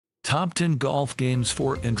Top 10 Golf Games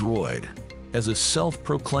for Android. As a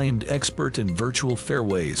self-proclaimed expert in virtual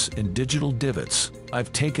fairways and digital divots,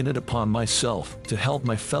 I've taken it upon myself to help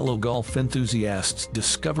my fellow golf enthusiasts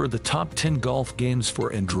discover the top 10 golf games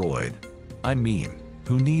for Android. I mean,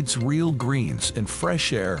 who needs real greens and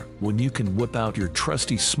fresh air when you can whip out your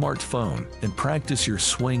trusty smartphone and practice your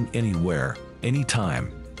swing anywhere, anytime?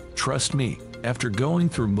 Trust me, after going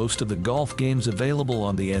through most of the golf games available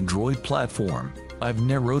on the Android platform, I've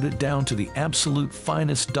narrowed it down to the absolute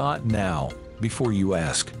finest. Now, before you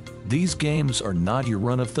ask, these games are not your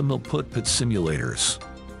run-of-the-mill putt-putt simulators.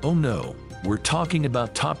 Oh no, we're talking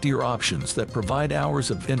about top-tier options that provide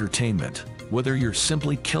hours of entertainment, whether you're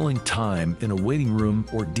simply killing time in a waiting room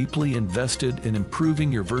or deeply invested in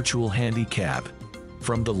improving your virtual handicap.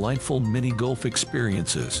 From delightful mini-golf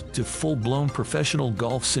experiences to full-blown professional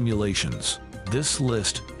golf simulations, this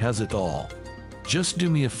list has it all. Just do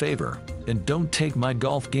me a favor, and don't take my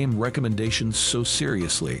golf game recommendations so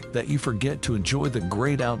seriously that you forget to enjoy the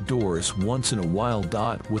great outdoors once in a while.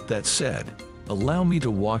 With that said, allow me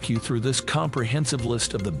to walk you through this comprehensive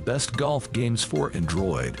list of the best golf games for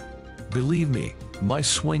Android. Believe me, my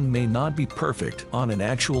swing may not be perfect on an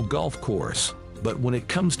actual golf course, but when it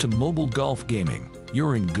comes to mobile golf gaming,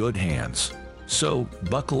 you're in good hands. So,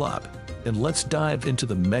 buckle up, and let's dive into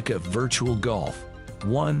the mecca of virtual golf.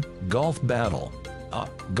 1. Golf Battle.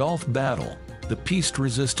 Golf Battle, the pieced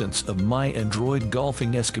resistance of my Android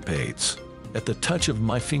golfing escapades. At the touch of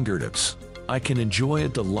my fingertips, I can enjoy a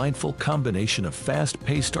delightful combination of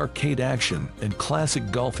fast-paced arcade action and classic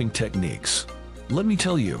golfing techniques. Let me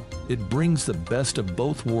tell you, it brings the best of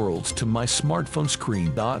both worlds to my smartphone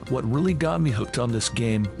screen. What really got me hooked on this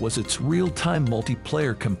game was its real-time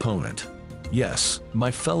multiplayer component. Yes, my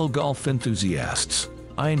fellow golf enthusiasts,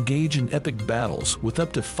 I engage in epic battles with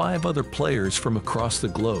up to 5 other players from across the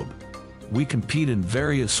globe. We compete in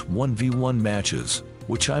various 1v1 matches,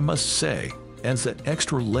 which I must say, adds that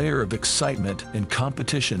extra layer of excitement and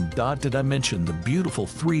competition. Did I mention the beautiful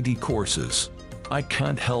 3D courses? I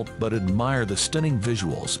can't help but admire the stunning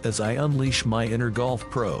visuals as I unleash my inner golf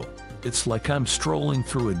pro. It's like I'm strolling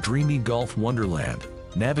through a dreamy golf wonderland,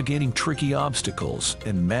 navigating tricky obstacles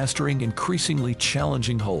and mastering increasingly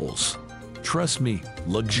challenging holes. Trust me,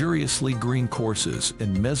 luxuriously green courses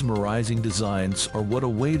and mesmerizing designs are what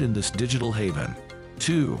await in this digital haven.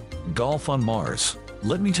 2. Golf on Mars.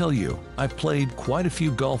 Let me tell you, I've played quite a few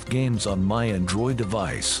golf games on my Android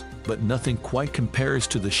device, but nothing quite compares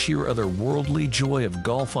to the sheer otherworldly joy of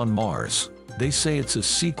Golf on Mars. They say it's a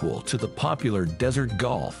sequel to the popular Desert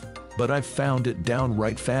Golf, but I've found it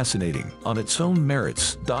downright fascinating on its own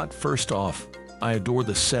merits. First off, I adore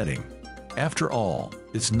the setting. After all,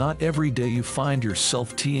 it's not every day you find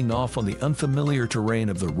yourself teeing off on the unfamiliar terrain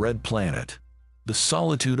of the Red Planet. The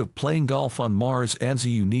solitude of playing golf on Mars adds a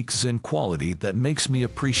unique zen quality that makes me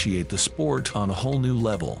appreciate the sport on a whole new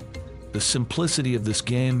level. The simplicity of this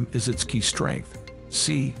game is its key strength.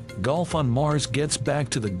 See, Golf on Mars gets back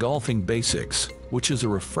to the golfing basics, which is a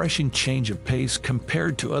refreshing change of pace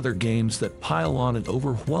compared to other games that pile on an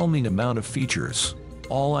overwhelming amount of features.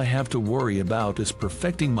 All I have to worry about is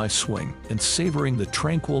perfecting my swing and savoring the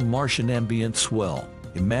tranquil Martian ambience. Well,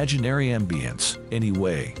 imaginary ambience,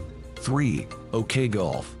 anyway. 3. OK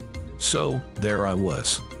Golf. So, there I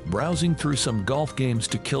was, browsing through some golf games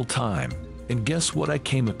to kill time, and guess what I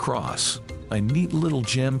came across? A neat little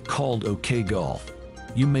gem called OK Golf.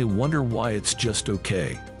 You may wonder why it's just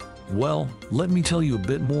OK. Well, let me tell you a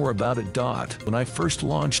bit more about it. When I first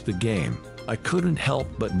launched the game, I couldn't help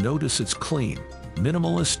but notice its clean,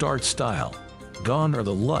 minimalist art style. Gone are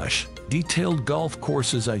the lush, detailed golf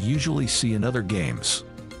courses I usually see in other games.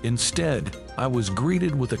 Instead, I was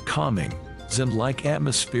greeted with a calming, zen-like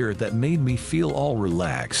atmosphere that made me feel all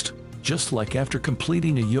relaxed, just like after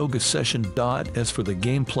completing a yoga session. As for the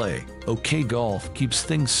gameplay, OK Golf keeps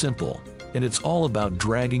things simple, and it's all about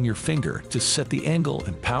dragging your finger to set the angle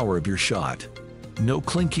and power of your shot. No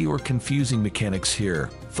clinky or confusing mechanics here,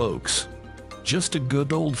 folks. Just a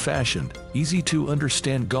good old-fashioned,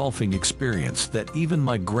 easy-to-understand golfing experience that even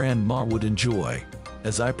my grandma would enjoy.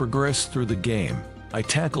 As I progressed through the game, I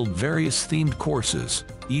tackled various themed courses,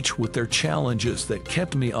 each with their challenges that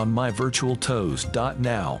kept me on my virtual toes.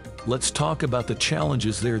 Now, let's talk about the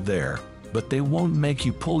challenges. They're there, but they won't make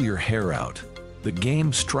you pull your hair out. The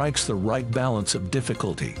game strikes the right balance of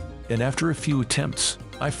difficulty, and after a few attempts,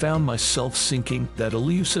 I found myself sinking that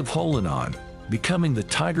elusive hole-in-one, becoming the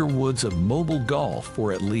Tiger Woods of mobile golf,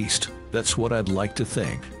 or at least, that's what I'd like to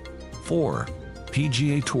think. 4.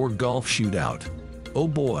 PGA Tour Golf Shootout. Oh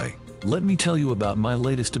boy, let me tell you about my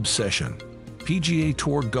latest obsession. PGA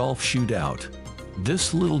Tour Golf Shootout.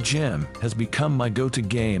 This little gem has become my go-to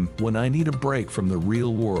game when I need a break from the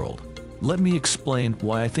real world. Let me explain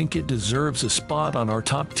why I think it deserves a spot on our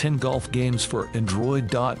top 10 golf games for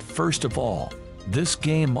Android. First of all, this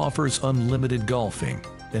game offers unlimited golfing,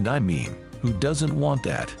 and I mean, who doesn't want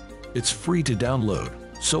that? It's free to download,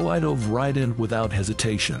 so I dove right in without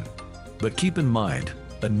hesitation. But keep in mind,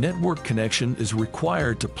 a network connection is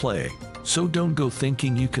required to play, so don't go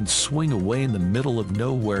thinking you can swing away in the middle of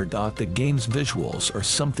nowhere. The game's visuals are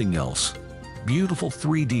something else. Beautiful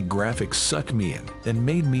 3D graphics sucked me in and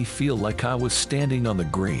made me feel like I was standing on the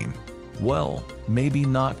green. Well, maybe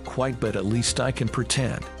not quite, but at least I can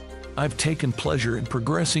pretend. I've taken pleasure in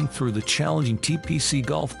progressing through the challenging TPC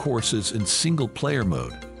golf courses in single-player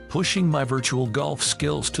mode, pushing my virtual golf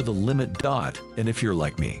skills to the limit. And if you're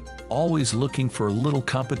like me, always looking for a little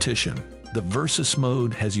competition, the Versus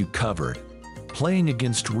mode has you covered. Playing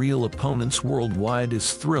against real opponents worldwide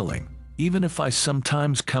is thrilling, even if I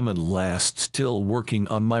sometimes come in last, still working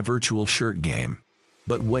on my virtual shirt game.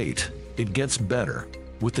 But wait, it gets better.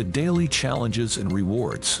 With the daily challenges and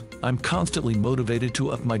rewards, I'm constantly motivated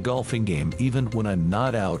to up my golfing game even when I'm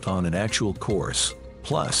not out on an actual course.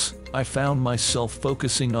 Plus, I found myself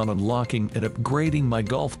focusing on unlocking and upgrading my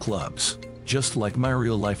golf clubs, just like my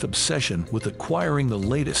real-life obsession with acquiring the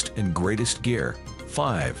latest and greatest gear.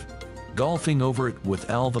 5. Golfing over it with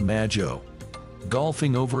Alva Maggio.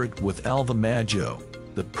 Golfing over it with Alva Maggio,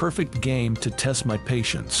 the perfect game to test my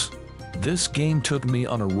patience. This game took me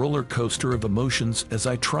on a roller coaster of emotions as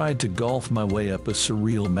I tried to golf my way up a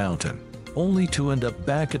surreal mountain, only to end up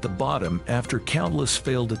back at the bottom after countless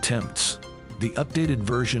failed attempts. The updated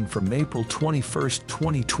version from April 21,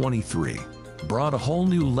 2023, brought a whole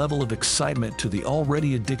new level of excitement to the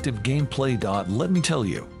already addictive gameplay. Let me tell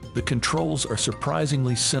you, the controls are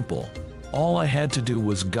surprisingly simple. All I had to do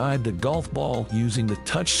was guide the golf ball using the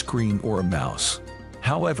touchscreen or a mouse.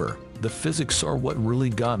 However, the physics are what really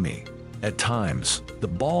got me. At times, the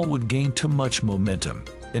ball would gain too much momentum,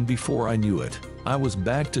 and before I knew it, I was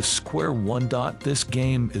back to square one. This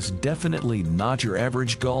game is definitely not your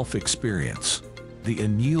average golf experience. The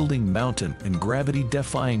unyielding mountain and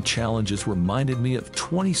gravity-defying challenges reminded me of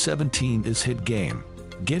 2017's hit game,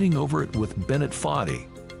 Getting Over It with Bennett Foddy.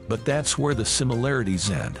 But that's where the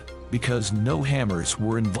similarities end, because no hammers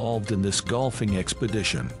were involved in this golfing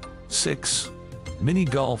expedition. 6. Mini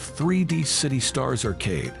Golf 3D City Stars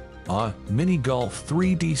Arcade. Mini Golf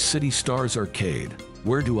 3D City Stars Arcade.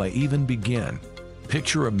 Where do I even begin?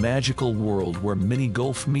 Picture a magical world where mini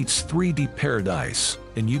golf meets 3D paradise,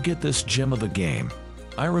 and you get this gem of a game.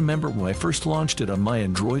 I remember when I first launched it on my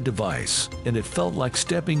Android device, and it felt like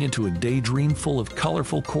stepping into a daydream full of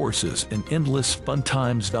colorful courses and endless fun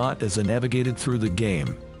times. As I navigated through the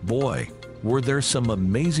game, boy, were there some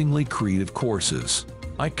amazingly creative courses.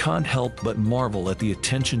 I can't help but marvel at the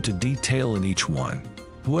attention to detail in each one.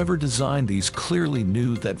 Whoever designed these clearly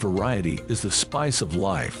knew that variety is the spice of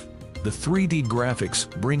life. The 3D graphics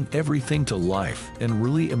bring everything to life and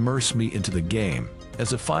really immerse me into the game,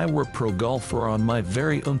 as if I were a pro golfer on my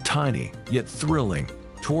very own tiny, yet thrilling,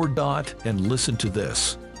 tour. And listen to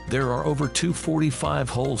this. There are over 245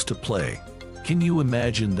 holes to play. Can you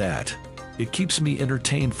imagine that? It keeps me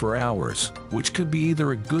entertained for hours, which could be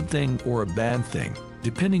either a good thing or a bad thing,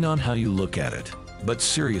 depending on how you look at it. But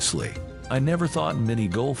seriously, I never thought mini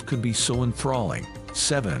golf could be so enthralling.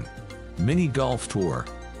 7. Mini Golf Tour.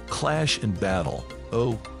 Clash and Battle.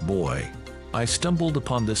 Oh boy. I stumbled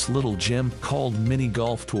upon this little gem called Mini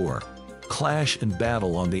Golf Tour. Clash and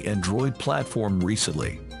Battle on the Android platform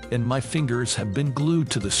recently, and my fingers have been glued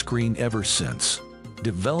to the screen ever since.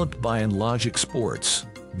 Developed by Logic Sports,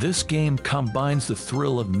 this game combines the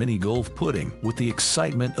thrill of mini golf pudding with the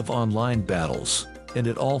excitement of online battles, and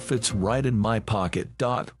it all fits right in my pocket.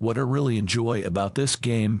 What I really enjoy about this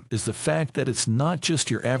game is the fact that it's not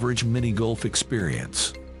just your average mini golf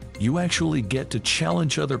experience. You actually get to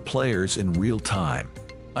challenge other players in real time.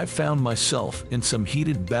 I found myself in some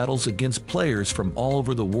heated battles against players from all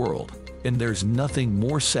over the world, and there's nothing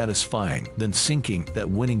more satisfying than sinking that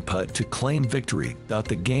winning putt to claim victory.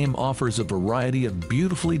 The game offers a variety of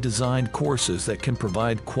beautifully designed courses that can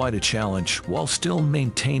provide quite a challenge while still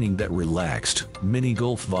maintaining that relaxed mini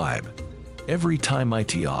golf vibe. Every time I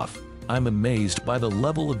tee off, I'm amazed by the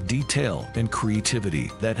level of detail and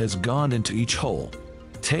creativity that has gone into each hole.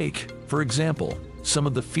 Take, for example, some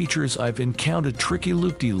of the features I've encountered: tricky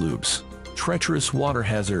loop-de-loops, treacherous water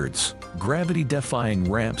hazards, gravity-defying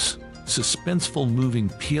ramps, suspenseful moving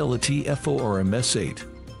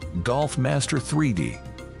PLATFORMS8, Golf Master 3D.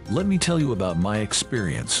 Let me tell you about my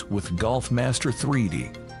experience with Golf Master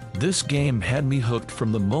 3D. This game had me hooked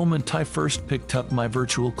from the moment I first picked up my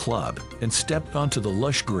virtual club and stepped onto the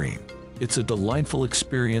lush green. It's a delightful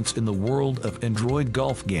experience in the world of Android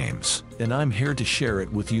golf games, and I'm here to share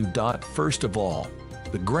it with you. First of all,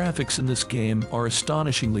 the graphics in this game are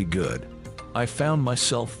astonishingly good. I found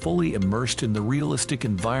myself fully immersed in the realistic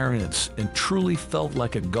environments and truly felt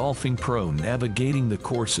like a golfing pro navigating the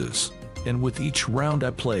courses. And with each round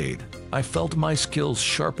I played, I felt my skills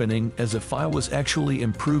sharpening as if I was actually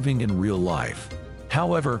improving in real life.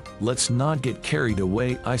 However, let's not get carried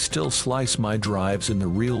away. I still slice my drives in the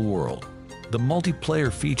real world. The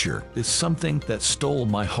multiplayer feature is something that stole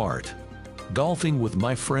my heart. Golfing with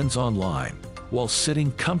my friends online, while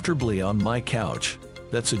sitting comfortably on my couch,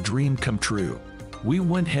 that's a dream come true. We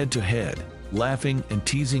went head to head, laughing and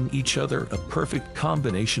teasing each other, a perfect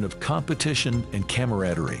combination of competition and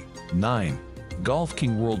camaraderie. 9. Golf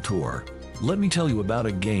King World Tour. Let me tell you about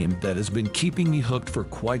a game that has been keeping me hooked for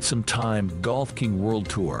quite some time. Golf King World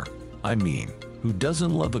Tour. I mean, who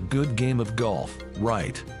doesn't love a good game of golf,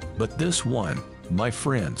 right? But this one, my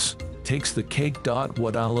friends, takes the cake.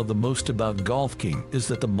 What I love the most about Golf King is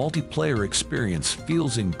that the multiplayer experience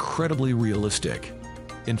feels incredibly realistic.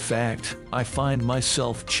 In fact, I find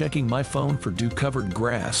myself checking my phone for dew-covered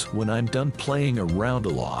grass when I'm done playing a round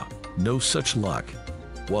of law. No such luck.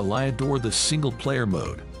 While I adore the single-player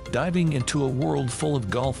mode, diving into a world full of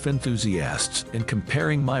golf enthusiasts and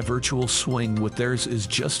comparing my virtual swing with theirs is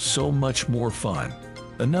just so much more fun.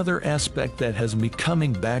 Another aspect that has me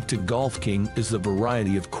coming back to Golf King is the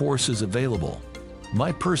variety of courses available.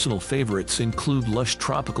 My personal favorites include lush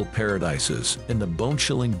tropical paradises and the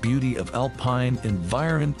bone-chilling beauty of alpine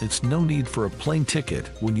environment. It's no need for a plane ticket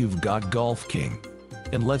when you've got Golf King.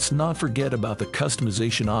 And let's not forget about the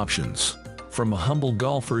customization options. From a humble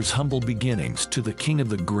golfer's humble beginnings to the king of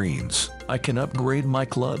the greens, I can upgrade my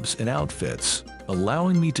clubs and outfits,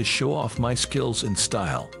 allowing me to show off my skills and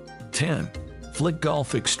style. 10. Flick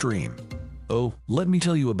Golf Extreme. Oh, let me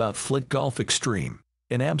tell you about Flick Golf Extreme,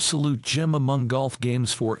 an absolute gem among golf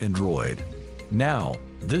games for Android. Now,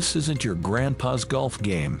 this isn't your grandpa's golf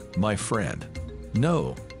game, my friend.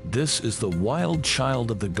 No, this is the wild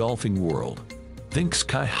child of the golfing world. Think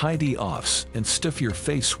sky-high tee-offs and stuff your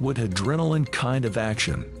face with adrenaline kind of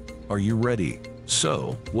action. Are you ready?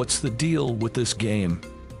 So, what's the deal with this game?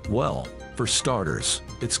 Well, for starters,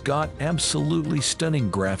 it's got absolutely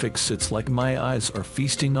stunning graphics. It's like my eyes are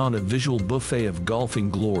feasting on a visual buffet of golfing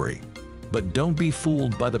glory. But don't be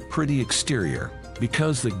fooled by the pretty exterior,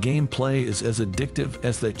 because the gameplay is as addictive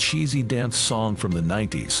as that cheesy dance song from the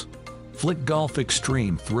 90s. Flick Golf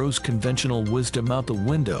Extreme throws conventional wisdom out the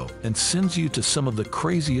window and sends you to some of the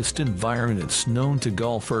craziest environments known to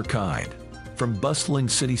golferkind. From bustling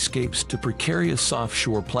cityscapes to precarious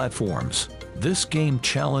offshore platforms, this game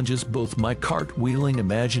challenges both my cartwheeling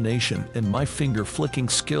imagination and my finger-flicking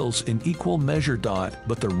skills in equal measure.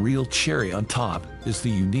 But the real cherry on top is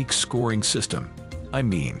the unique scoring system. I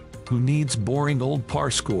mean, who needs boring old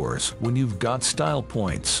par scores when you've got style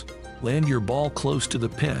points? Land your ball close to the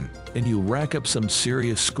pin, and you'll rack up some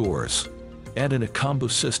serious scores. Add in a combo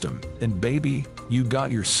system, and baby, you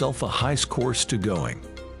got yourself a high course to going.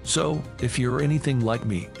 So, if you're anything like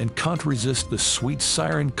me and can't resist the sweet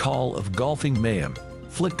siren call of golfing mayhem,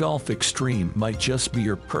 Flick Golf Extreme might just be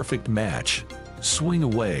your perfect match. Swing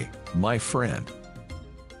away, my friend.